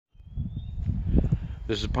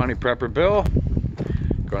This is Pony Prepper Bill.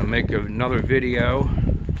 Gonna make another video.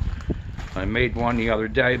 I made one the other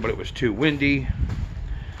day, but it was too windy.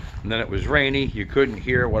 And then it was rainy. You couldn't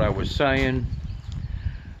hear what I was saying.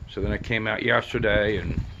 So then I came out yesterday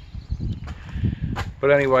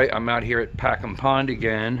but anyway, I'm out here at Packham Pond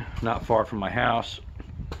again, not far from my house,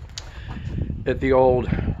 at the old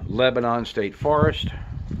Lebanon State Forest,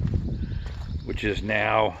 which is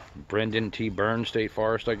now Brendan T. Burns State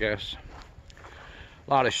Forest, I guess.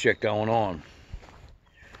 A lot of shit going on.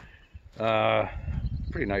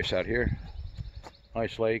 Pretty nice out here.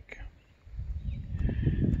 Nice lake.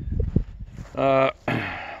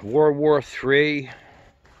 World War III,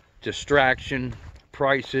 distraction,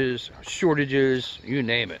 prices, shortages, you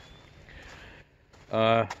name it.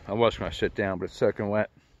 I was going to sit down, but it's soaking wet.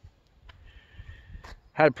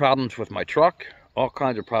 Had problems with my truck, all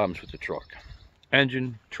kinds of problems with the truck.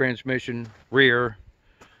 Engine, transmission, rear,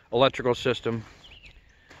 electrical system.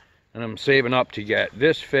 And I'm saving up to get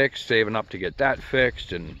this fixed, saving up to get that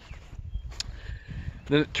fixed, and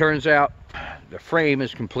then it turns out the frame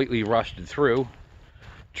is completely rusted through.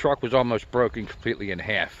 Truck was almost broken completely in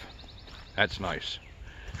half. That's nice.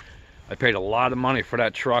 I paid a lot of money for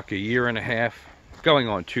that truck, a year and a half, going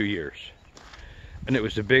on 2 years. And it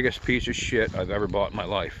was the biggest piece of shit I've ever bought in my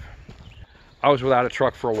life. I was without a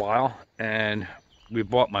truck for a while, and we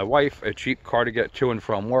bought my wife a cheap car to get to and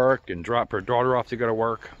from work and drop her daughter off to go to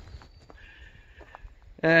work.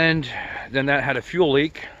 And then that had a fuel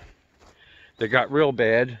leak that got real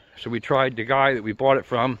bad. So we tried the guy that we bought it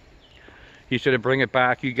from. He said to bring it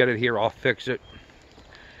back, you get it here, I'll fix it.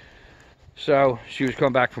 So she was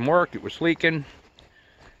coming back from work, it was leaking.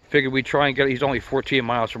 Figured we'd try and get it. He's only 14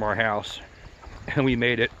 miles from our house. And we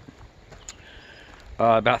made it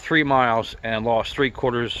about 3 miles and lost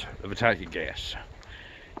 3/4 of a tank of gas.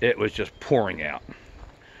 It was just pouring out.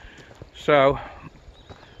 So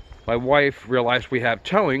my wife realized we have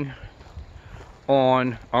towing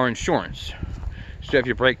on our insurance. So if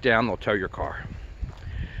you break down, they'll tow your car.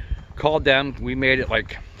 Called them. We made it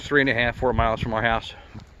like 3.5, 4 miles from our house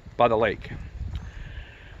by the lake.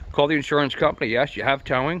 Called the insurance company. Yes, you have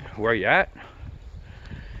towing. Where are you at?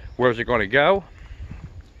 Where's it going to go?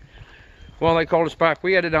 Well, they called us back.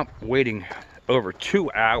 We ended up waiting over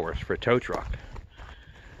 2 hours for a tow truck.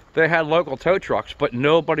 They had local tow trucks, but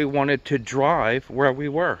nobody wanted to drive where we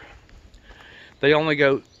were. They only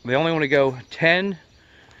want to go 10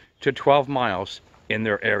 to 12 miles in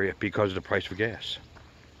their area because of the price of gas.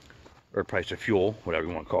 Or price of fuel, whatever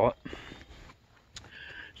you want to call it.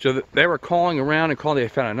 So they were calling around and calling. They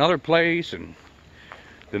found another place, and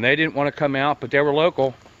then they didn't want to come out, but they were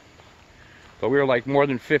local. But we were like more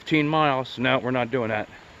than 15 miles. No, we're not doing that.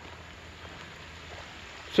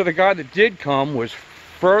 So the guy that did come was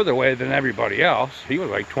further away than everybody else. He was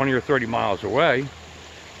like 20 or 30 miles away,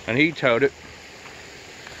 and he towed it.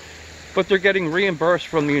 But they're getting reimbursed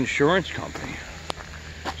from the insurance company.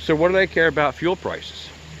 So what do they care about fuel prices?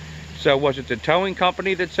 So was it the towing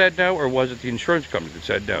company that said no, or was it the insurance company that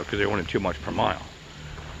said no because they wanted too much per mile?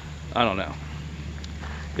 I don't know.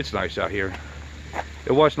 It's nice out here.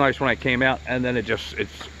 It was nice when I came out, and then it's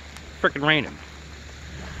freaking raining.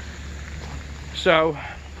 So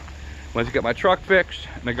went to get my truck fixed,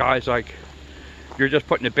 and the guy's like, you're just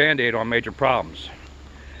putting a band-aid on major problems.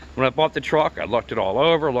 When I bought the truck, I looked it all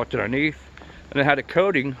over, looked underneath, and it had a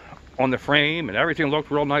coating on the frame, and everything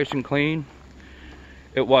looked real nice and clean.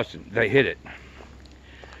 It wasn't. They hit it.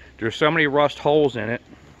 There's so many rust holes in it.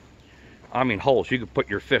 I mean holes. You could put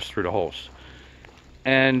your fist through the holes.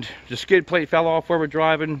 And the skid plate fell off where we're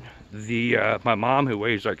driving. My mom, who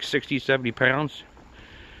weighs like 60, 70 pounds,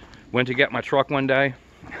 went to get my truck one day,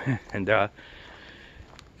 and the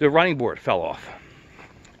running board fell off.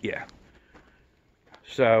 Yeah.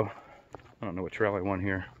 So, I don't know what trail I want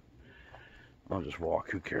here. I'll just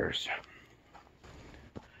walk, who cares?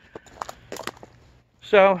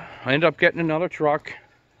 So, I ended up getting another truck.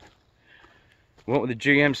 Went with the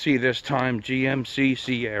GMC this time, GMC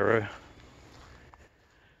Sierra.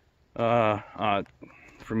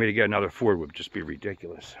 For me to get another Ford would just be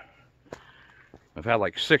ridiculous. I've had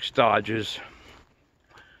like 6 Dodges.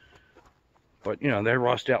 But, you know, they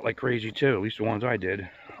rust out like crazy too, at least the ones I did.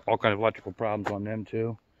 All kinds of electrical problems on them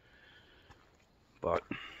too. But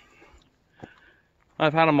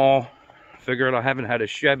I've had them all. Figured I haven't had a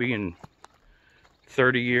Chevy in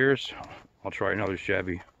 30 years. I'll try another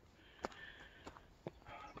Chevy.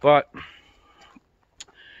 But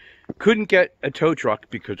couldn't get a tow truck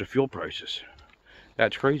because of fuel prices.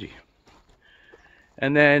 That's crazy.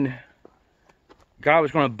 And then guy was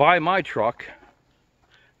going to buy my truck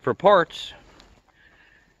for parts,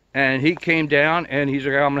 And he came down and he's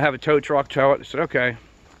like, I'm gonna have a tow truck tow it. I said, okay.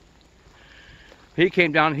 He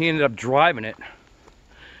came down and he ended up driving it.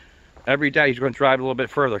 Every day he's going to drive it a little bit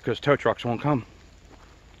further because tow trucks won't come.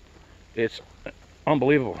 It's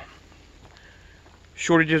unbelievable.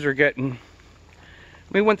 Shortages are getting...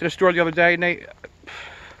 We went to the store the other day and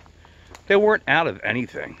they weren't out of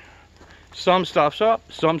anything. Some stuff's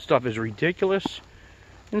up, some stuff is ridiculous,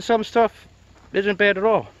 and some stuff isn't bad at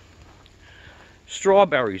all.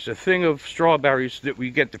 Strawberries, a thing of strawberries that we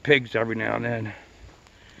get the pigs every now and then,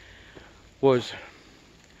 was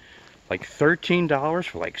like $13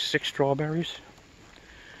 for like 6 strawberries.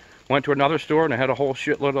 Went to another store and I had a whole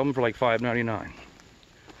shitload of them for like $5.99.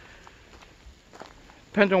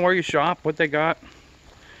 Depends on where you shop, what they got.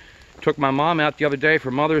 Took my mom out the other day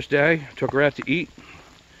for Mother's Day. Took her out to eat.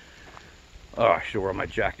 Oh, I should wear my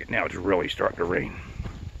jacket. Now it's really starting to rain.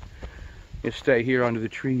 Just stay here under the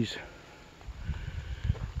trees.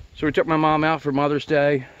 So we took my mom out for Mother's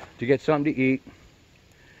Day to get something to eat.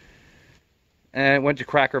 And went to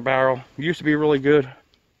Cracker Barrel. It used to be really good.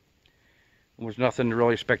 There was nothing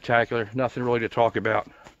really spectacular. Nothing really to talk about.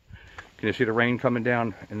 Can you see the rain coming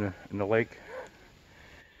down in the lake?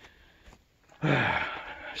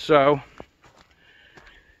 So,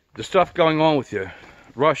 the stuff going on with you,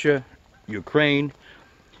 Russia, Ukraine,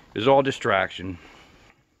 is all distraction.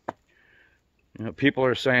 You know, people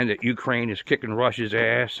are saying that Ukraine is kicking Russia's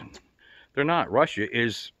ass. And they're not. Russia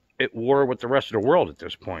is at war with the rest of the world at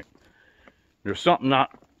this point. There's something's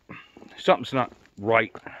not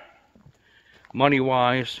right.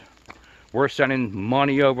 Money-wise, we're sending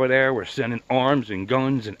money over there. We're sending arms and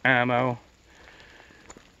guns and ammo.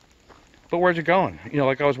 But where's it going? You know,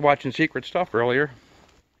 like I was watching Secret Stuff earlier. And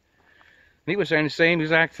he was saying the same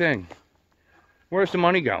exact thing. Where's the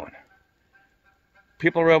money going?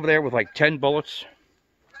 People are over there with like 10 bullets.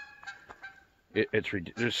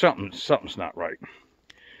 There's something's not right.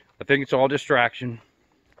 I think it's all distraction.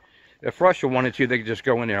 If Russia wanted to, they could just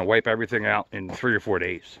go in there and wipe everything out in 3 or 4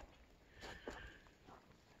 days.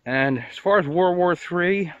 And as far as World War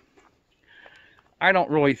III, I don't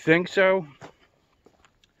really think so.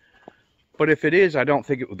 But if it is, I don't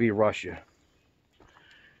think it would be Russia.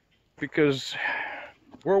 Because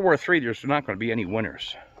World War III, there's not going to be any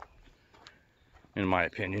winners. In my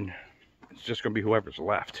opinion. It's just going to be whoever's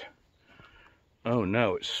left. Oh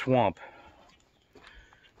no, it's swamp.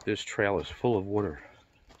 This trail is full of water.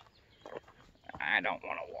 I don't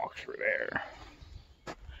want to walk through there.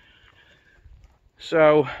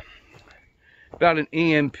 So, about an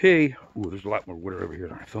EMP. Ooh, there's a lot more water over here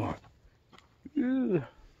than I thought. Ooh.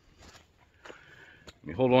 Let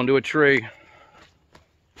me hold on to a tree.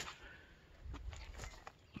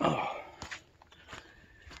 Oh.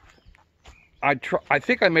 I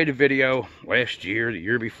think I made a video last year, the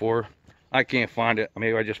year before. I can't find it.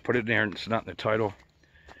 Maybe I just put it in there and it's not in the title.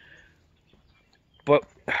 But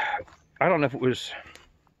I don't know if it was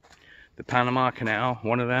the Panama Canal,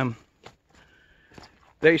 one of them.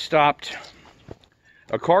 They stopped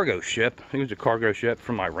a cargo ship. I think it was a cargo ship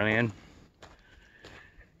from Iran.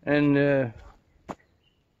 And the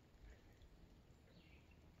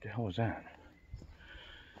hell was that?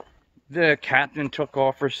 The captain took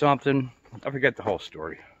off or something. I forget the whole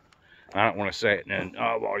story. I don't want to say it and then,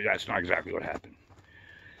 oh, well, that's not exactly what happened.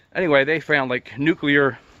 Anyway, they found like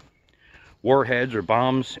nuclear warheads or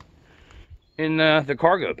bombs in the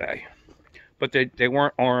cargo bay. But they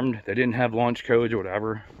weren't armed. They didn't have launch codes or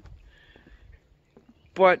whatever.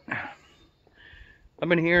 But I've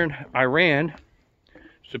been hearing Iran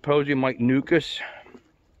supposedly might nuke us.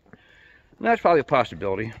 And that's probably a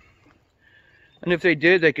possibility. And if they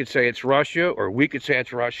did, they could say it's Russia, or we could say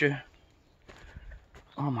it's Russia.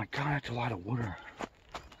 Oh my God, that's a lot of water.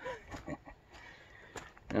 I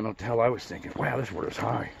don't know what the hell I was thinking. Wow, this water's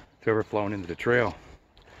high. It's overflowing into the trail.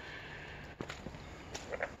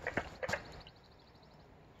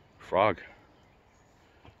 Frog.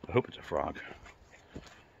 I hope it's a frog.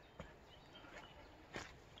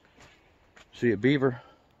 See a beaver.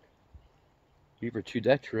 Beaver chewed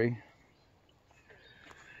that tree.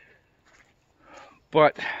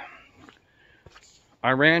 But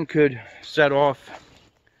Iran could set off,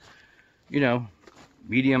 you know,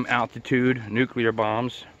 medium altitude nuclear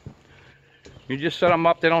bombs. You just set them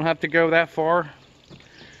up. They don't have to go that far.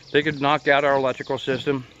 They could knock out our electrical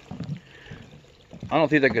system. I don't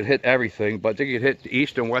think they could hit everything, but they could hit the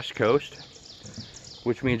east and west coast,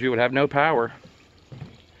 which means we would have no power.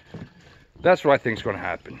 That's what I think is going to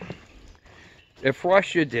happen. If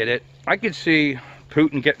Russia did it, I could see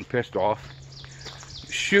Putin getting pissed off,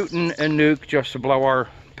 shooting a nuke just to blow our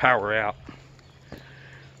power out.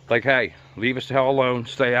 Like, hey, leave us the hell alone,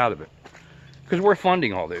 stay out of it. Because we're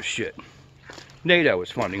funding all this shit. NATO is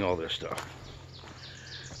funding all this stuff.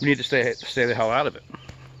 We need to stay the hell out of it.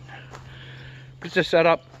 It's a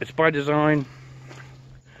setup. It's by design.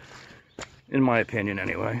 In my opinion,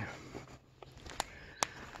 anyway.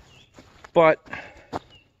 But it's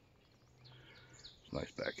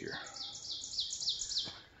nice back here.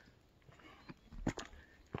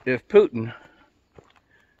 If Putin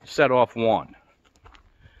set off one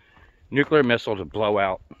nuclear missile to blow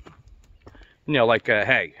out, you know, like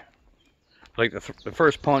hey, like the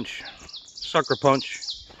first punch, sucker punch,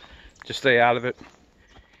 to stay out of it.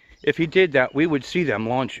 If he did that, we would see them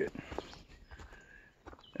launch it.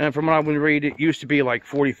 And from what I would read, it used to be like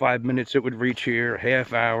 45 minutes it would reach here,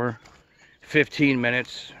 half hour, 15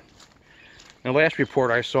 minutes. The last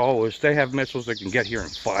report I saw was they have missiles that can get here in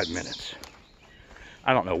 5 minutes.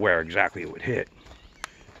 I don't know where exactly it would hit.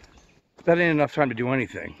 That ain't enough time to do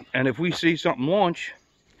anything. And if we see something launch,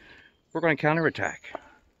 we're going to counterattack.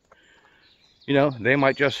 You know, they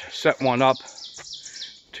might just set one up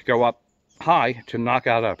to go up high to knock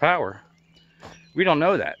out our power. We don't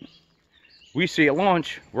know that. We see it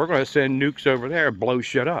launch, we're going to send nukes over there, blow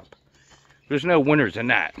shit up. There's no winners in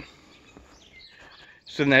that.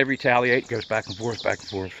 So then they retaliate, goes back and forth, back and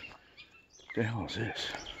forth. What the hell is this?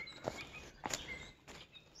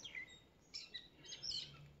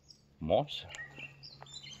 Moss?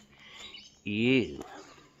 Ew.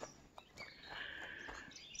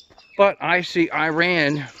 But I see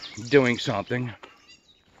Iran doing something.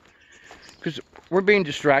 Because we're being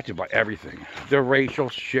distracted by everything. The racial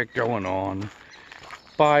shit going on.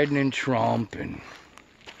 Biden and Trump, and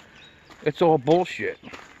it's all bullshit.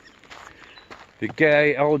 The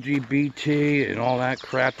gay, LGBT, and all that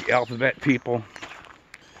crap, the alphabet people.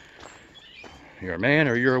 You're a man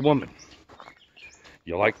or you're a woman.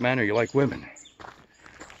 You like men or you like women.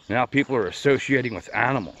 Now people are associating with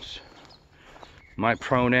animals. My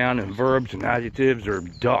pronoun and verbs and adjectives are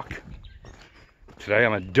duck. Today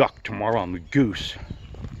I'm a duck, tomorrow I'm a goose.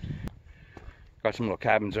 Got some little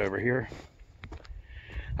cabins over here.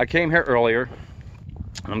 I came here earlier.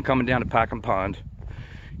 I'm coming down to Packham Pond.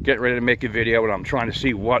 Getting ready to make a video, and I'm trying to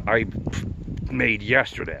see what I made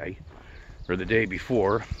yesterday. Or the day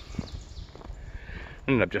before.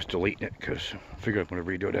 I ended up just deleting it because I figured I'm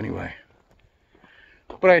going to redo it anyway.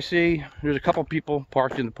 But I see there's a couple people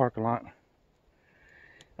parked in the parking lot.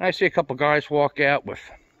 And I see a couple guys walk out with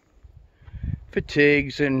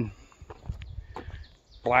fatigues and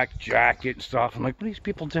black jacket and stuff. I'm like, what are these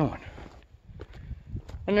people doing?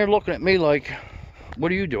 And they're looking at me like,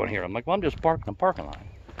 what are you doing here? I'm like, well, I'm just parking in the parking lot.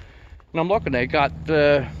 And I'm looking, they got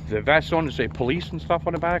the vests on to say police and stuff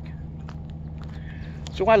on the back.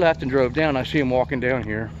 So I left and drove down. I see him walking down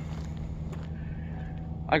here.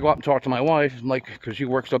 I go up and talk to my wife, like, because she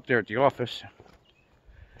works up there at the office.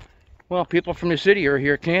 Well, people from the city are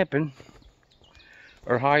here camping,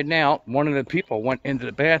 or hiding out. One of the people went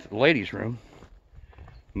into the ladies' room.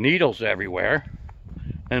 Needles everywhere,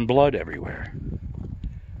 and blood everywhere.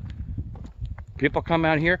 People come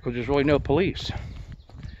out here because there's really no police.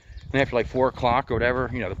 And after like 4 o'clock or whatever,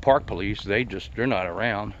 you know, the park police, they're not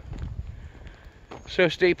around. So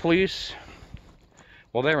state police,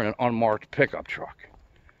 well, they were in an unmarked pickup truck.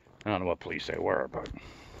 I don't know what police they were, but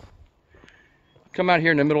come out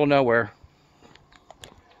here in the middle of nowhere,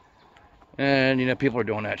 and you know, people are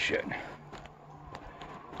doing that shit.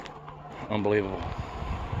 Unbelievable.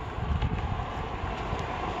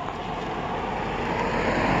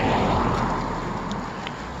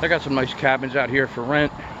 They got some nice cabins out here for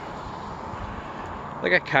rent. They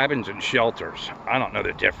got cabins and shelters. I don't know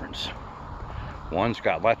the difference. One's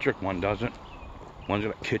got electric, one doesn't. One's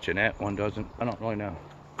got a kitchenette, one doesn't. I don't really know.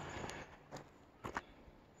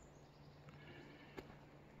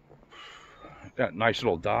 Got a nice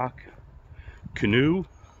little dock. Canoe.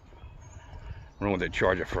 I don't know what they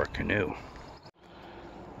charge it for a canoe.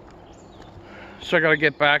 So I gotta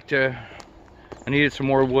get back to, I needed some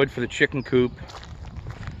more wood for the chicken coop.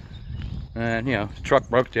 And you know, the truck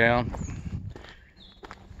broke down.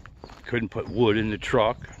 Couldn't put wood in the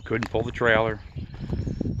truck. Couldn't pull the trailer.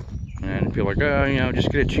 And people are like, oh, you know, just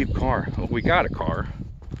get a cheap car. Well, we got a car.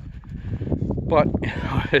 But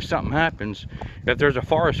if something happens, if there's a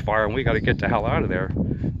forest fire and we got to get the hell out of there,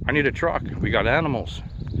 I need a truck. We got animals.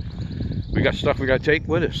 We got stuff we got to take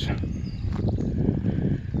with us.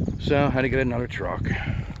 So I had to get another truck.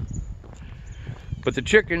 But the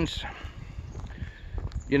chickens,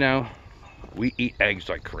 you know, we eat eggs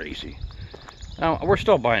like crazy. Now, we're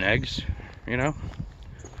still buying eggs, you know.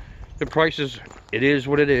 The prices, it is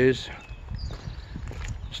what it is.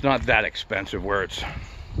 It's not that expensive where it's,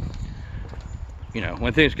 you know,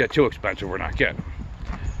 when things get too expensive, we're not getting them.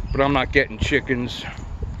 but I'm not getting chickens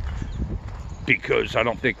because I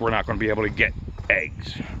don't think we're not going to be able to get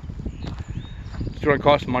eggs. It's going to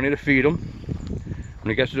cost money to feed them.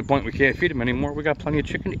 When it gets to the point we can't feed them anymore, we got plenty of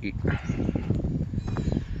chicken to eat.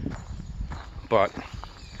 But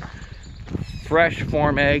fresh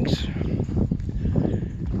farm eggs,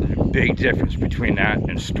 there's a big difference between that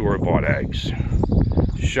and store-bought eggs.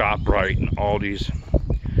 ShopRite and Aldi's,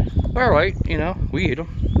 all right, you know, we eat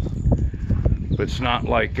them, but it's not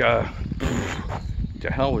like the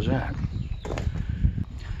hell was that?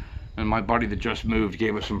 And my buddy that just moved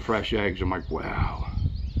gave us some fresh eggs. I'm like, wow,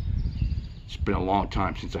 it's been a long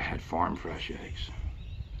time since I had farm fresh eggs.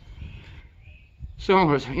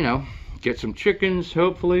 So, you know, get some chickens,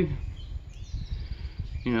 hopefully.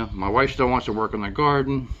 You know, my wife still wants to work on the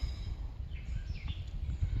garden.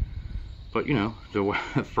 But, you know, the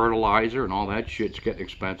fertilizer and all that shit's getting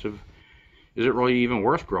expensive. Is it really even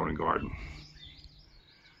worth growing a garden?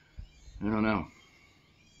 I don't know.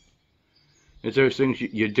 It's those things,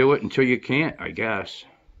 you do it until you can't, I guess.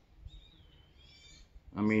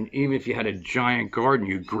 I mean, even if you had a giant garden,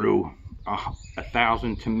 you grew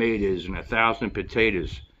 1,000 tomatoes and 1,000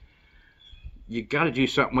 potatoes. You got to do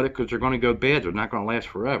something with it because they're going to go bad. They're not going to last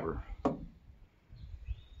forever.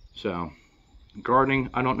 So,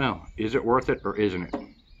 gardening, I don't know. Is it worth it or isn't it?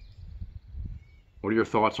 What are your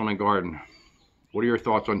thoughts on a garden? What are your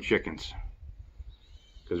thoughts on chickens?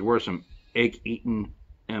 Because we're some egg-eating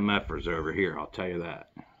MFers over here, I'll tell you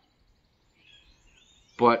that.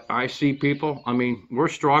 But I see people, I mean, we're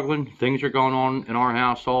struggling. Things are going on in our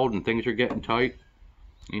household and things are getting tight.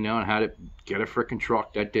 You know, and had to get a freaking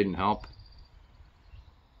truck. That didn't help.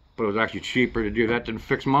 But it was actually cheaper to do that than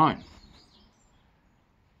fix mine.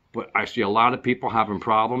 But I see a lot of people having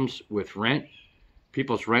problems with rent.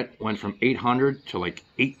 People's rent went from $800 to like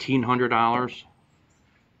 $1,800.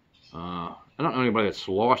 I don't know anybody that's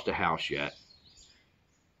lost a house yet.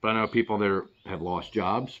 But I know people that have lost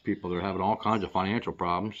jobs, people that are having all kinds of financial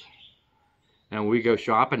problems. And when we go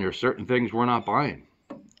shopping, there's certain things we're not buying.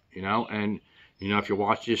 You know, and you know, if you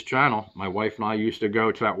watch this channel, my wife and I used to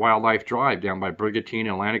go to that wildlife drive down by Brigantine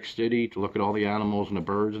in Atlantic City to look at all the animals and the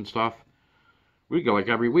birds and stuff. We go like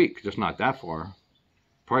every week, just not that far.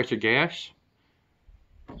 Price of gas?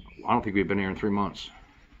 I don't think we've been here in 3 months.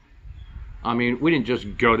 I mean, we didn't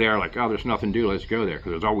just go there like, oh, there's nothing to do, let's go there, because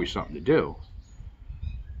there's always something to do.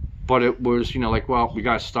 But it was, you know, like, well, we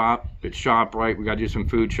got to stop at ShopRite, we got to do some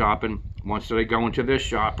food shopping. Once they go into this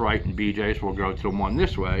ShopRite and BJ's, we'll go to the one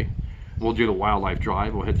this way. We'll do the wildlife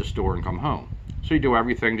drive, we'll hit the store and come home. So you do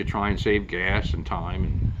everything to try and save gas and time.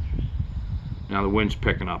 And now the wind's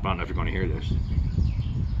picking up, I don't know if you're going to hear this.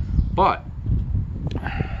 But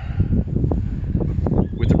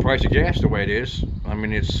with the price of gas the way it is, I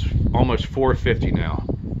mean, it's almost $4.50 now.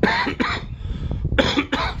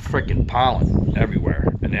 Freaking pollen everywhere,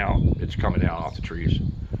 and now it's coming down off the trees.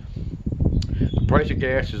 The price of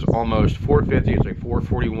gas is almost $4.50. It's like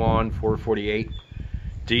 $4.41, $4.48.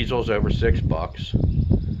 Diesel's over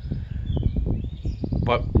 $6.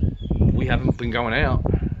 But we haven't been going out,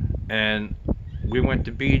 and we went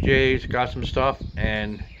to BJ's, got some stuff,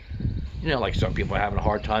 and you know, like some people are having a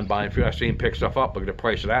hard time buying food. I see them pick stuff up, look at the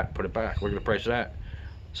price of that, put it back, look at the price of that.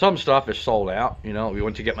 Some stuff is sold out. You know, we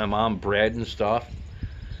went to get my mom bread and stuff.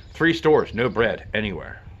 3 stores, no bread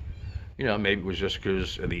anywhere. You know, maybe it was just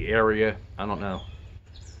because of the area, I don't know.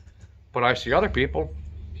 But I see other people,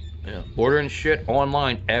 you know, ordering shit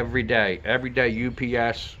online every day. Every day,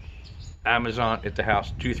 UPS, Amazon at the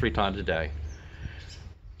house 2-3 times a day.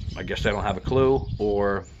 I guess they don't have a clue,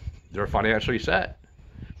 or they're financially set.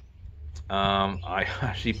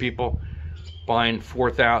 I see people buying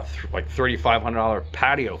 $3,500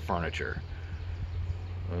 patio furniture.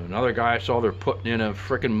 Another guy I saw, they're putting in a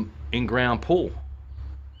freaking in-ground pool.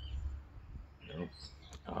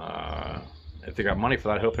 If they got money for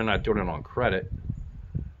that, I hope they're not doing it on credit.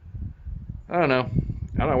 I don't know.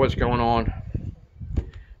 I don't know what's going on.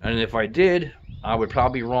 And if I did, I would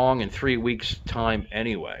probably be wrong in 3 weeks' time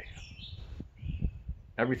anyway.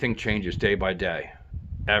 Everything changes day by day.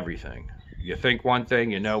 Everything. You think one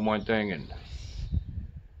thing, you know one thing, and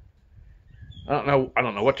I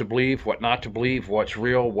don't know what to believe, what not to believe, what's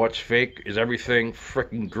real, what's fake. Is everything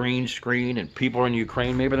freaking green screen and people in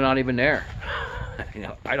Ukraine, maybe they're not even there. You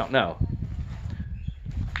know, I don't know.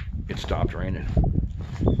 It stopped raining.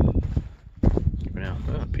 Now,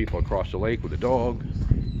 people across the lake with a dog.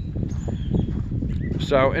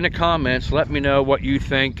 So in the comments, let me know what you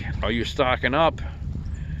think. Are you stocking up?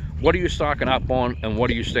 What are you stocking up on, and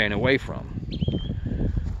what are you staying away from?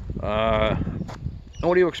 And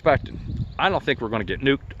what are you expecting? I don't think we're going to get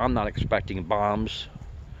nuked. I'm not expecting bombs.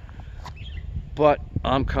 But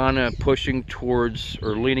I'm kind of pushing towards,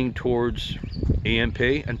 or leaning towards, EMP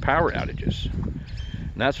and power outages.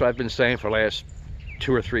 And that's what I've been saying for the last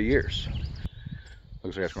 2 or 3 years.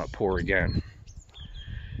 Looks like it's going to pour again.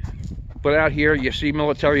 But out here, you see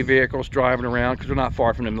military vehicles driving around, because we're not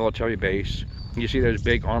far from the military base. You see those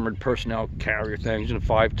big armored personnel carrier things, and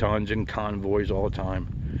 5 tons, and convoys all the time.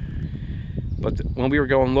 But when we were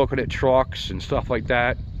going looking at trucks and stuff like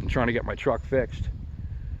that, and trying to get my truck fixed,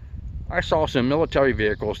 I saw some military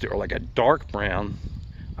vehicles that were like a dark brown.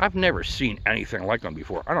 I've never seen anything like them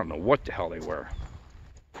before. I don't know what the hell they were.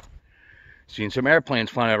 Seen some airplanes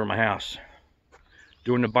flying over my house,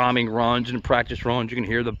 doing the bombing runs and practice runs. You can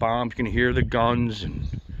hear the bombs, you can hear the guns. And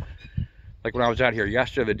like when I was out here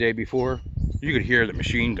yesterday, the day before, you could hear the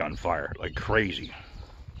machine gun fire like crazy.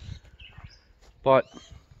 But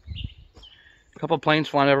a couple of planes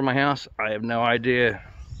flying over my house, I have no idea.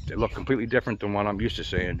 They look completely different than what I'm used to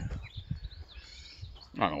seeing.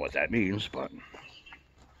 I don't know what that means, but...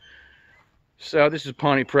 So this is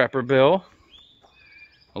Pawnee Prepper Bill.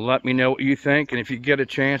 Let me know what you think, and if you get a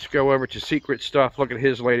chance, go over to Secret Stuff, look at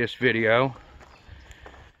his latest video.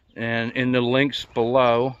 And in the links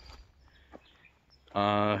below,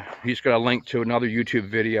 he's got a link to another YouTube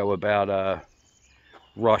video about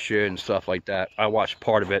Russia and stuff like that. I watched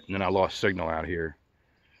part of it, and then I lost signal out here.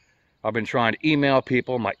 I've been trying to email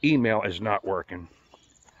people. My email is not working.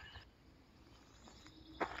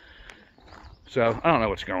 So, I don't know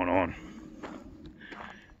what's going on.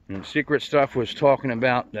 And Secret Stuff was talking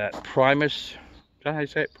about that Primus, is that how you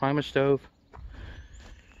say it? Primus stove?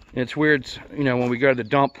 And it's weird, you know, when we go to the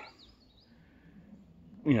dump,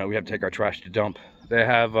 you know, we have to take our trash to dump. They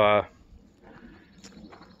have,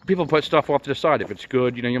 people put stuff off to the side. If it's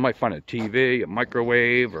good, you know, you might find a TV, a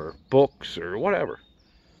microwave, or books, or whatever.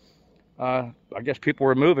 I guess people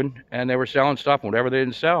were moving, and they were selling stuff, and whatever they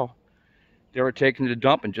didn't sell, they were taking to the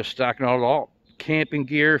dump and just stacking it all. Camping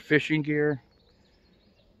gear, fishing gear.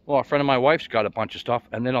 Well, a friend of my wife's got a bunch of stuff,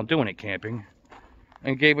 and they don't do any camping,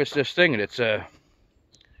 and gave us this thing, and it's a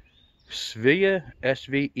Svea,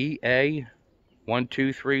 S-V-E-A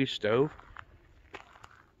 123 stove.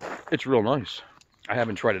 It's real nice. I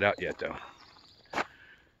haven't tried it out yet, though.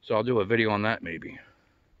 So I'll do a video on that, maybe.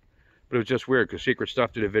 But it was just weird, because Secret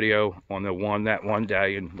Stuff did a video on that one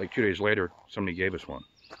day, and like 2 days later, somebody gave us one.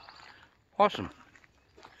 Awesome.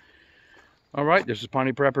 Alright, this is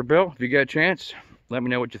Pawnee Prepper Bill. If you get a chance, let me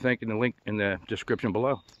know what you think in the link in the description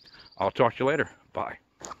below. I'll talk to you later. Bye.